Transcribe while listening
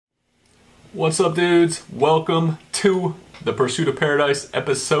What's up, dudes? Welcome to The Pursuit of Paradise,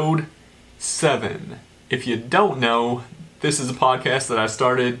 episode 7. If you don't know, this is a podcast that I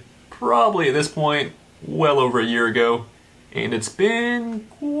started probably at this point well over a year ago, and it's been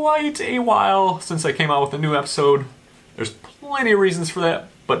quite a while since I came out with a new episode. There's plenty of reasons for that,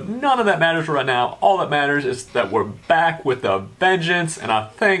 but none of that matters right now. All that matters is that we're back with a vengeance, and I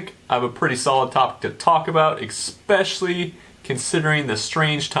think I have a pretty solid topic to talk about, especially considering the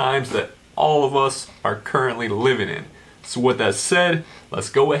strange times that all of us are currently living in. So with that said, let's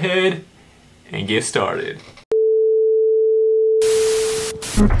go ahead and get started.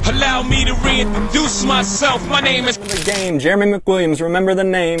 Allow me to reintroduce myself. My name is The game, Jeremy McWilliams, remember the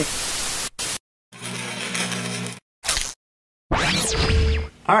name.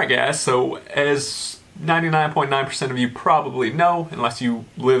 Alright guys, so as 99.9% of you probably know, unless you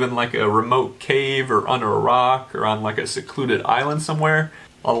live in like a remote cave or under a rock or on like a secluded island somewhere,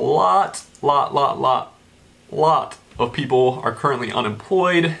 a lot of people are currently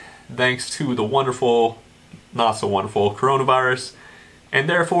unemployed thanks to the wonderful, not so wonderful coronavirus. And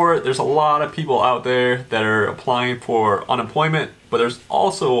therefore, there's a lot of people out there that are applying for unemployment, but there's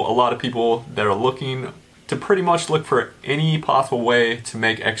also a lot of people that are looking to pretty much look for any possible way to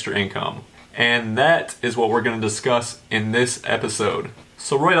make extra income. And that is what we're going to discuss in this episode.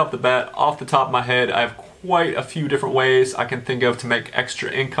 So right off the bat, off the top of my head, I have quite a few different ways I can think of to make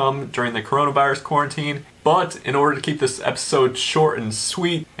extra income during the coronavirus quarantine. But in order to keep this episode short and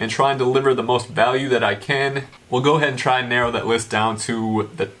sweet and try and deliver the most value that I can, we'll go ahead and try and narrow that list down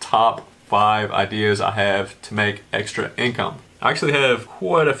to the top 5 ideas I have to make extra income. I actually have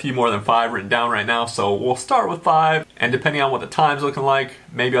quite a few more than 5 written down right now, so we'll start with 5, and depending on what the time's looking like,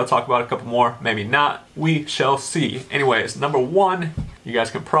 maybe I'll talk about a couple more, maybe not. We shall see. Anyways, number 1, you guys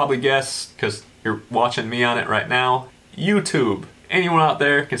can probably guess because you're watching me on it right now. YouTube. Anyone out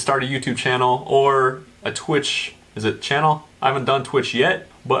there can start a YouTube channel or a Twitch, is it channel? I haven't done Twitch yet,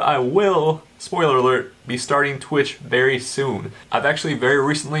 but I will, spoiler alert, be starting Twitch very soon. I've actually very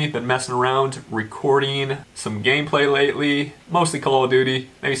recently been messing around recording some gameplay lately, mostly Call of Duty,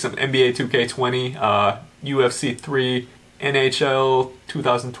 maybe some NBA 2K20, UFC 3, NHL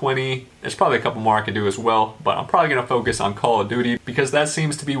 2020. There's probably a couple more I could do as well, but I'm probably going to focus on Call of Duty because that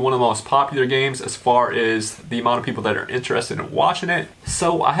seems to be one of the most popular games as far as the amount of people that are interested in watching it.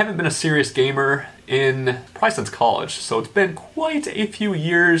 So I haven't been a serious gamer in probably since college, so it's been quite a few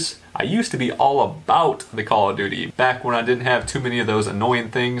years. I used to be all about the Call of Duty back when I didn't have too many of those annoying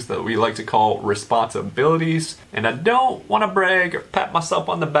things that we like to call responsibilities. And I don't want to brag or pat myself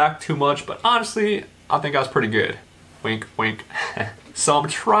on the back too much, but honestly, I think I was pretty good. Wink, wink. So I'm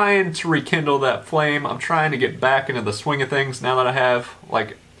trying to rekindle that flame. I'm trying to get back into the swing of things now that I have,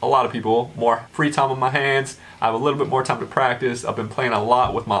 like a lot of people, more free time on my hands. I have a little bit more time to practice. I've been playing a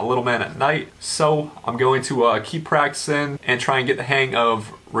lot with my little man at night. So I'm going to keep practicing and try and get the hang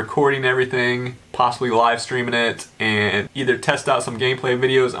of recording everything, possibly live streaming it, and either test out some gameplay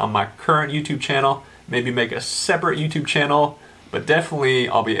videos on my current YouTube channel, maybe make a separate YouTube channel, but definitely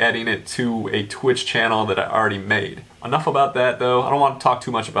I'll be adding it to a Twitch channel that I already made. Enough about that though. I don't want to talk too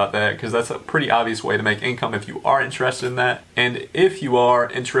much about that because that's a pretty obvious way to make income if you are interested in that. And if you are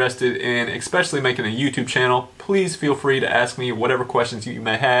interested in especially making a YouTube channel, please feel free to ask me whatever questions you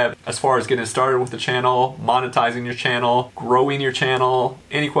may have as far as getting started with the channel, monetizing your channel, growing your channel,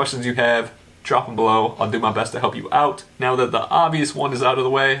 any questions you have. Drop them below. I'll do my best to help you out. Now that the obvious one is out of the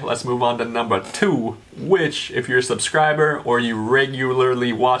way, let's move on to number 2, which if you're a subscriber or you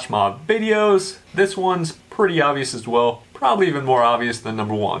regularly watch my videos, this one's pretty obvious as well. Probably even more obvious than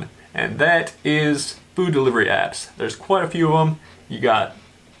number 1. And that is food delivery apps. There's quite a few of them. You got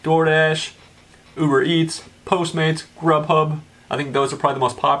DoorDash, Uber Eats, PostMates, Grubhub. I think those are probably the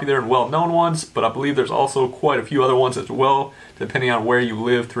most popular and well-known ones, but I believe there's also quite a few other ones as well, depending on where you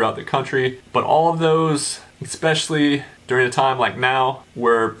live throughout the country. But all of those, especially during a time like now,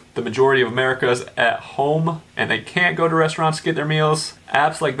 where the majority of America is at home and they can't go to restaurants to get their meals,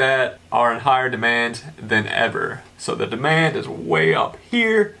 apps like that are in higher demand than ever. So the demand is way up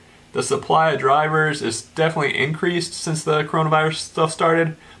here. The supply of drivers is definitely increased since the coronavirus stuff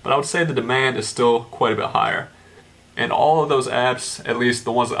started, but I would say the demand is still quite a bit higher. And all of those apps, at least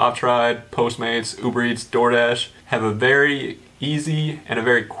the ones that I've tried, Postmates, Uber Eats, DoorDash, have a very easy and a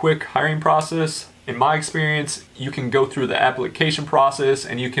very quick hiring process. In my experience, you can go through the application process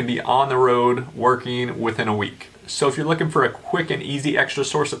and you can be on the road working within a week. So if you're looking for a quick and easy extra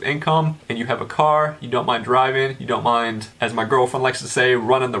source of income and you have a car, you don't mind driving, you don't mind, as my girlfriend likes to say,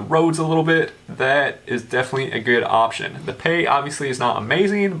 running the roads a little bit, that is definitely a good option. The pay obviously is not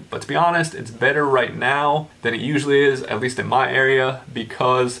amazing, but to be honest, it's better right now than it usually is, at least in my area,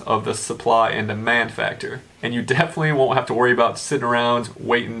 because of the supply and demand factor. And you definitely won't have to worry about sitting around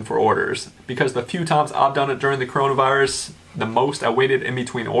waiting for orders, because the few times I've done it during the coronavirus, the most I waited in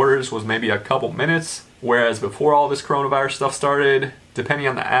between orders was maybe a couple minutes, whereas before all this coronavirus stuff started, depending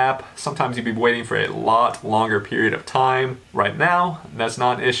on the app, sometimes you'd be waiting for a lot longer period of time. Right now, that's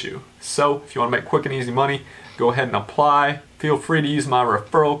not an issue. So if you want to make quick and easy money, go ahead and apply. Feel free to use my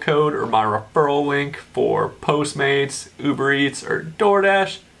referral code or my referral link for Postmates, Uber Eats, or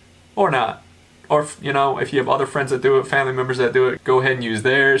DoorDash, or not. Or, you know, if you have other friends that do it, family members that do it, go ahead and use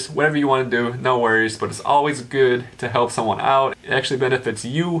theirs. Whatever you want to do, no worries, but it's always good to help someone out. It actually benefits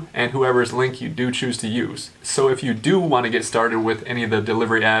you and whoever's link you do choose to use. So if you do want to get started with any of the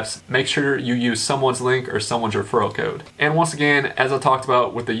delivery apps, make sure you use someone's link or someone's referral code. And once again, as I talked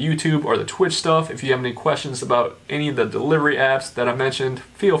about with the YouTube or the Twitch stuff, if you have any questions about any of the delivery apps that I mentioned,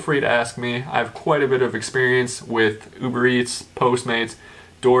 feel free to ask me. I have quite a bit of experience with Uber Eats, Postmates,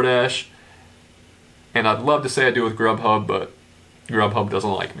 DoorDash, and I'd love to say I do with Grubhub, but Grubhub doesn't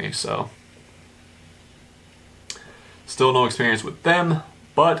like me, so. Still no experience with them,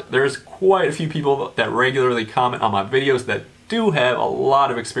 but there's quite a few people that regularly comment on my videos that do have a lot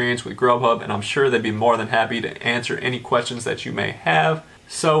of experience with Grubhub, and I'm sure they'd be more than happy to answer any questions that you may have.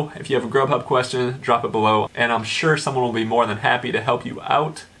 So if you have a Grubhub question, drop it below, and I'm sure someone will be more than happy to help you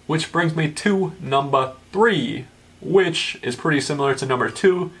out. Which brings me to number 3, which is pretty similar to number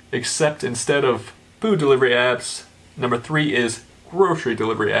 2, except instead of food delivery apps, number 3 is grocery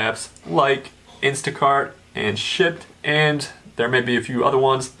delivery apps like Instacart and Shipt, and there may be a few other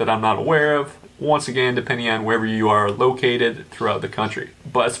ones that I'm not aware of, once again depending on wherever you are located throughout the country.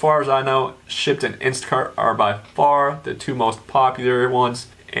 But as far as I know, Shipt and Instacart are by far the 2 most popular ones,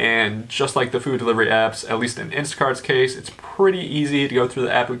 and just like the food delivery apps, at least in Instacart's case, it's pretty easy to go through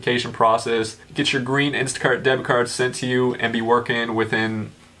the application process, get your green Instacart debit card sent to you, and be working within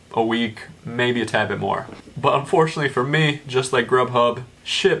a week, maybe a tad bit more. But unfortunately for me, just like Grubhub,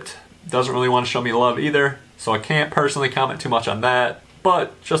 Shipt doesn't really want to show me love either, so I can't personally comment too much on that.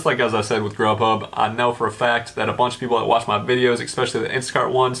 But just like as I said with Grubhub, I know for a fact that a bunch of people that watch my videos, especially the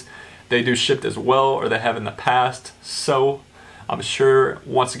Instacart ones, they do Shipt as well, or they have in the past, so I'm sure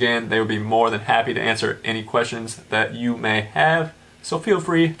once again they would be more than happy to answer any questions that you may have. So feel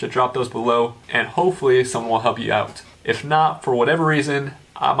free to drop those below, and hopefully someone will help you out. If not, for whatever reason,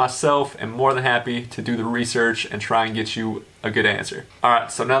 I myself am more than happy to do the research and try and get you a good answer.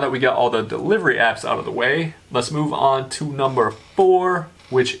 Alright, so now that we got all the delivery apps out of the way, let's move on to number 4,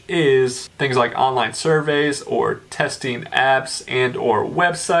 which is things like online surveys or testing apps and or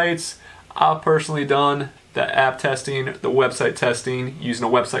websites. I've personally done the app testing, the website testing, using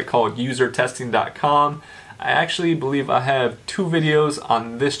a website called usertesting.com. I actually believe I have 2 videos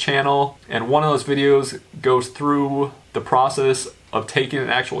on this channel, and one of those videos goes through the process of taking an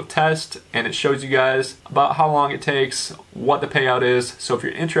actual test, and it shows you guys about how long it takes, what the payout is. So if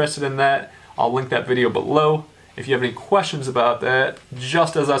you're interested in that, I'll link that video below. If you have any questions about that,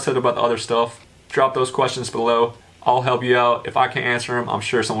 just as I said about the other stuff, drop those questions below. I'll help you out. If I can't answer them, I'm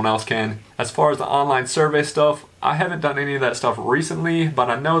sure someone else can. As far as the online survey stuff, I haven't done any of that stuff recently, but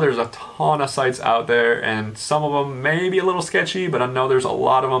I know there's a ton of sites out there, and some of them may be a little sketchy, but I know there's a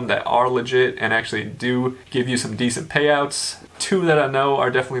lot of them that are legit and actually do give you some decent payouts. 2 that I know are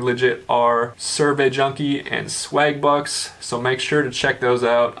definitely legit are Survey Junkie and Swagbucks, so make sure to check those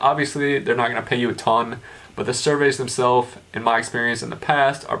out. Obviously, they're not going to pay you a ton, but the surveys themselves, in my experience in the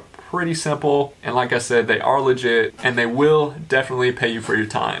past, are pretty simple, and like I said, they are legit, and they will definitely pay you for your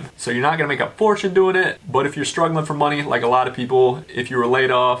time. So you're not gonna make a fortune doing it, but if you're struggling for money, like a lot of people, if you were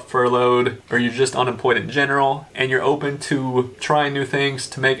laid off, furloughed, or you're just unemployed in general, and you're open to trying new things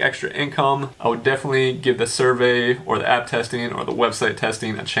to make extra income, I would definitely give the survey or the app testing or the website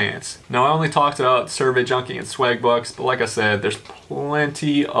testing a chance. Now, I only talked about Survey Junkie and Swagbucks, but like I said, there's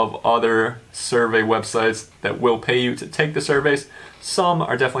plenty of other survey websites that will pay you to take the surveys. Some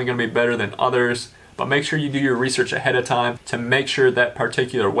are definitely going to be better than others, but make sure you do your research ahead of time to make sure that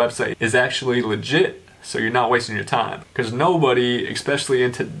particular website is actually legit, so you're not wasting your time. Because nobody, especially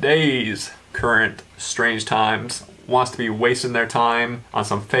in today's current strange times, wants to be wasting their time on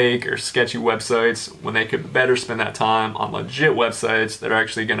some fake or sketchy websites when they could better spend that time on legit websites that are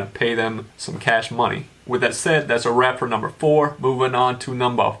actually going to pay them some cash money. With that said, that's a wrap for number 4. Moving on to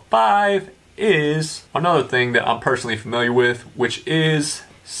number 5 is another thing that I'm personally familiar with, which is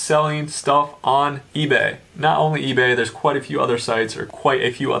selling stuff on eBay. Not only eBay, there's quite a few other sites or quite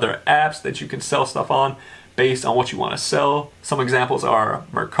a few other apps that you can sell stuff on, based on what you want to sell. Some examples are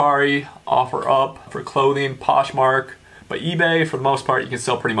Mercari, OfferUp for clothing, Poshmark. But eBay, for the most part, you can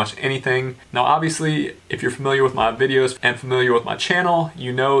sell pretty much anything. Now, obviously, if you're familiar with my videos and familiar with my channel,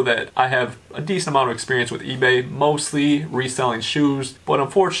 you know that I have a decent amount of experience with eBay, mostly reselling shoes. But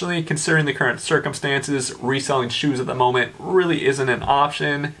unfortunately, considering the current circumstances, reselling shoes at the moment really isn't an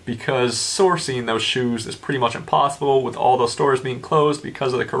option because sourcing those shoes is pretty much impossible with all those stores being closed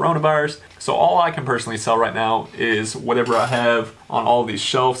because of the coronavirus. So all I can personally sell right now is whatever I have on all these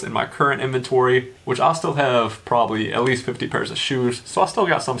shelves in my current inventory, which I still have probably at least 50 pairs of shoes. So I still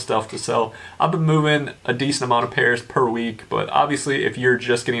got some stuff to sell. I've been moving a decent amount of pairs per week, but obviously if you're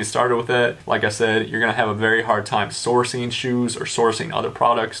just getting started with it, like I said, you're gonna have a very hard time sourcing shoes or sourcing other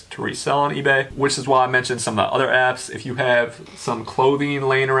products to resell on eBay, which is why I mentioned some of the other apps. If you have some clothing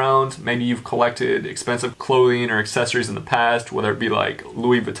laying around, maybe you've collected expensive clothing or accessories in the past, whether it be like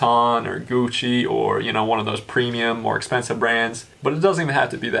Louis Vuitton or Gucci or, you know, one of those premium, more expensive brands. But it doesn't even have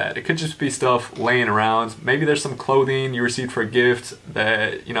to be that. It could just be stuff laying around. Maybe there's some clothing you received for a gift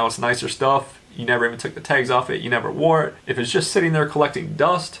that, you know, it's nicer stuff. You never even took the tags off it, you never wore it. If it's just sitting there collecting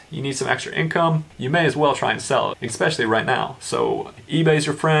dust, you need some extra income, you may as well try and sell it, especially right now. So eBay's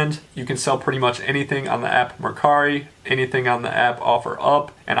your friend. You can sell pretty much anything on the app Mercari, anything on the app OfferUp,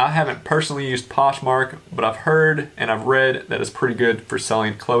 and I haven't personally used Poshmark, but I've heard and I've read that it's pretty good for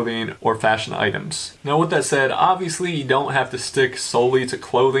selling clothing or fashion items. Now with that said, obviously you don't have to stick solely to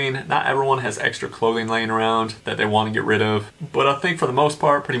clothing. Not everyone has extra clothing laying around that they want to get rid of, but I think for the most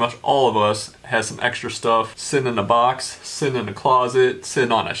part, pretty much all of us has some extra stuff sitting in a box, sitting in a closet,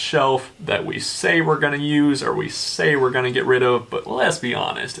 sitting on a shelf that we say we're gonna use or we say we're gonna get rid of, but let's be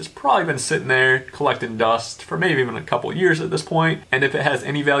honest, it's probably been sitting there collecting dust for maybe even a couple years at this point, and if it has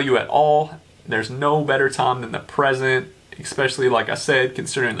any value at all, there's no better time than the present, especially like I said,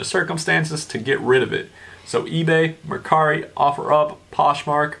 considering the circumstances, to get rid of it. So eBay, Mercari, OfferUp,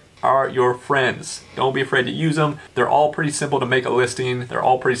 Poshmark are your friends. Don't be afraid to use them. They're all pretty simple to make a listing. They're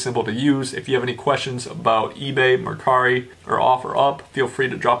all pretty simple to use. If you have any questions about eBay, Mercari, or OfferUp, feel free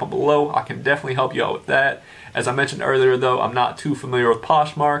to drop them below. I can definitely help you out with that. As I mentioned earlier though, I'm not too familiar with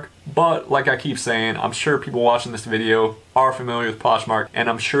Poshmark, but like I keep saying, I'm sure people watching this video are familiar with Poshmark, and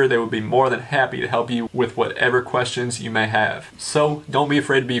I'm sure they would be more than happy to help you with whatever questions you may have. So don't be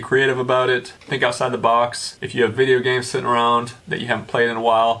afraid to be creative about it. Think outside the box. If you have video games sitting around that you haven't played in a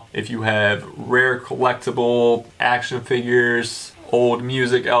while, if you have rare collectible action figures, old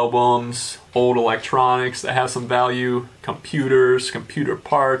music albums, old electronics that have some value, computers, computer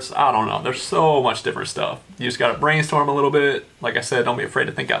parts, I don't know. There's so much different stuff. You just gotta brainstorm a little bit. Like I said, don't be afraid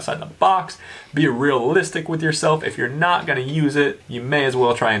to think outside the box. Be realistic with yourself. If you're not gonna use it, you may as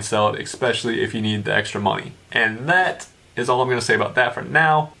well try and sell it, especially if you need the extra money. And that is all I'm gonna say about that for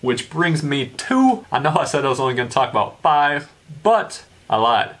now, which brings me to, I know I said I was only gonna talk about 5, but I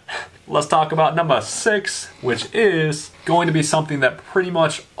lied. Let's talk about number 6, which is going to be something that pretty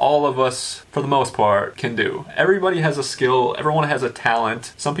much all of us, for the most part, can do. Everybody has a skill, everyone has a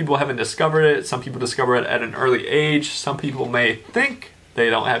talent. Some people haven't discovered it, some people discover it at an early age, some people may think they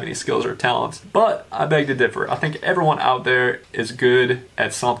don't have any skills or talents, but I beg to differ. I think everyone out there is good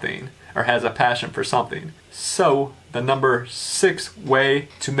at something or has a passion for something. So the number 6 way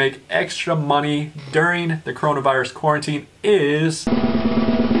to make extra money during the coronavirus quarantine is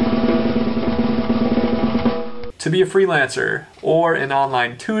to be a freelancer or an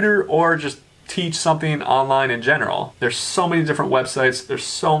online tutor or just teach something online in general. There's so many different websites, there's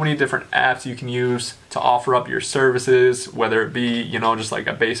so many different apps you can use to offer up your services, whether it be, you know, just like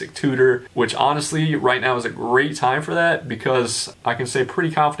a basic tutor, which honestly right now is a great time for that because I can say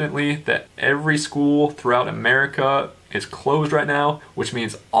pretty confidently that every school throughout America is closed right now, which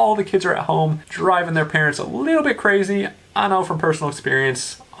means all the kids are at home driving their parents a little bit crazy. I know from personal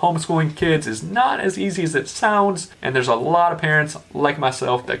experience, homeschooling kids is not as easy as it sounds, and there's a lot of parents like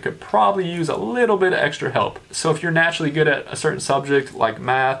myself that could probably use a little bit of extra help. So if you're naturally good at a certain subject like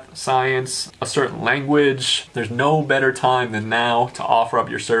math, science, a certain language, there's no better time than now to offer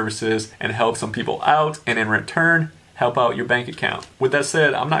up your services and help some people out, and in return, help out your bank account. With that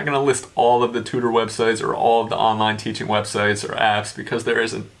said, I'm not going to list all of the tutor websites or all of the online teaching websites or apps because there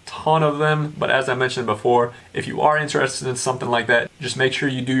is a ton of them, but as I mentioned before, if you are interested in something like that, just make sure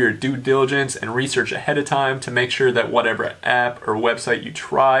you do your due diligence and research ahead of time to make sure that whatever app or website you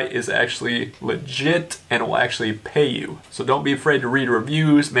try is actually legit and will actually pay you. So don't be afraid to read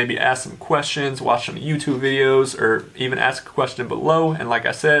reviews, maybe ask some questions, watch some YouTube videos, or even ask a question below. And like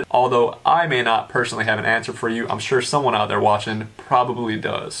I said, although I may not personally have an answer for you, I'm sure someone out there watching probably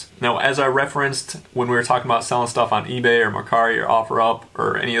does. Now, as I referenced when we were talking about selling stuff on eBay or Mercari or OfferUp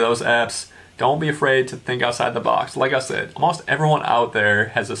or any of those apps, Don't be afraid to think outside the box. Like I said, almost everyone out there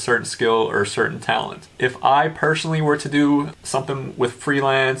has a certain skill or a certain talent. If I personally were to do something with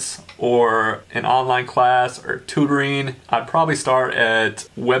freelance or an online class or tutoring, I'd probably start at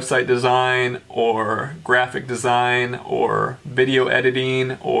website design or graphic design or video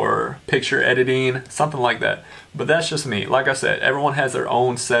editing or picture editing, something like that. But that's just me. Like I said, everyone has their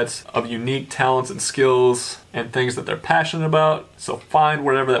own sets of unique talents and skills and things that they're passionate about. So find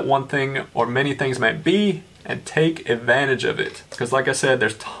whatever that one thing or many things might be and take advantage of it. Because like I said,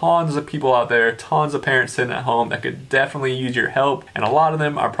 there's tons of people out there, tons of parents sitting at home that could definitely use your help. And a lot of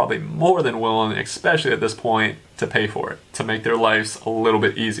them are probably more than willing, especially at this point, to pay for it, to make their lives a little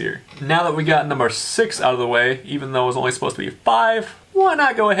bit easier. Now that we got number 6 out of the way, even though it was only supposed to be 5, why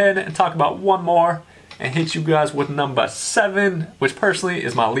not go ahead and talk about one more and hit you guys with number 7, which personally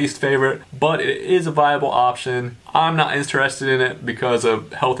is my least favorite, but it is a viable option. I'm not interested in it because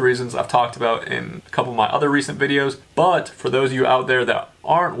of health reasons I've talked about in a couple of my other recent videos. But for those of you out there that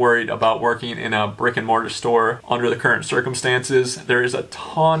aren't worried about working in a brick and mortar store under the current circumstances, there is a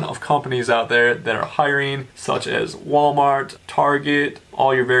ton of companies out there that are hiring, such as Walmart, Target,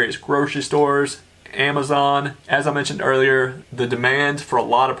 all your various grocery stores, Amazon. As I mentioned earlier, the demand for a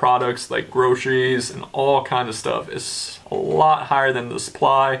lot of products like groceries and all kinds of stuff is a lot higher than the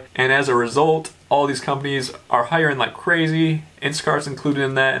supply, and as a result, all these companies are hiring like crazy. Instacart's included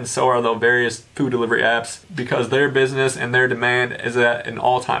in that, and so are the various food delivery apps, because their business and their demand is at an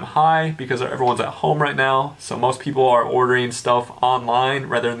all-time high because everyone's at home right now. So most people are ordering stuff online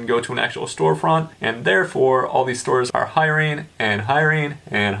rather than go to an actual storefront, and therefore all these stores are hiring and hiring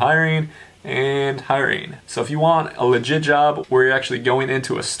and hiring and hiring. So if you want a legit job where you're actually going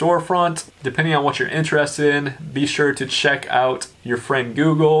into a storefront, depending on what you're interested in, be sure to check out your friend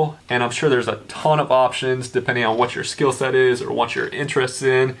Google, and I'm sure there's a ton of options depending on what your skill set is or what you're interested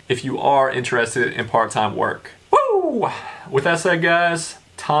in if you are interested in part-time work. Woo! With that said, guys,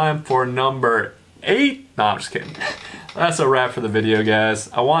 time for number 8. No, I'm just kidding. That's a wrap for the video, guys.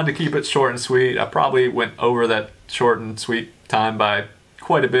 I wanted to keep it short and sweet. I probably went over that short and sweet time by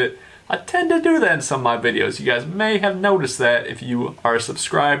quite a bit. I tend to do that in some of my videos. You guys may have noticed that if you are a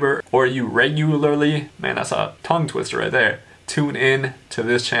subscriber or you regularly, man, that's a tongue twister right there, tune in to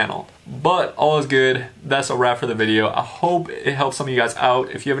this channel. But all is good. That's a wrap for the video. I hope it helps some of you guys out.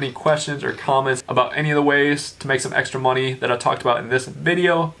 If you have any questions or comments about any of the ways to make some extra money that I talked about in this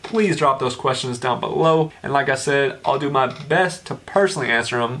video, please drop those questions down below. And like I said, I'll do my best to personally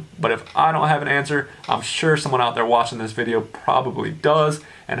answer them. But if I don't have an answer, I'm sure someone out there watching this video probably does.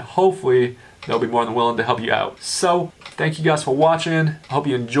 And hopefully they'll be more than willing to help you out. So thank you guys for watching. I hope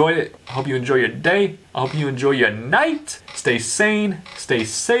you enjoyed it. I hope you enjoy your day. I hope you enjoy your night. Stay sane, stay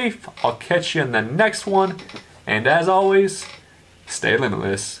safe. I'll catch you in the next one. And as always, stay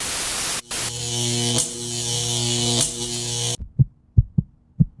limitless.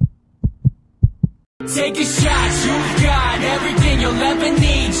 Take a shot, you got everything you'll ever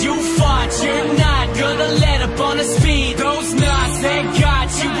need. You fought, you're not gonna let up on the speed. Those knots that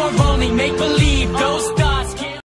got you are only make-believe.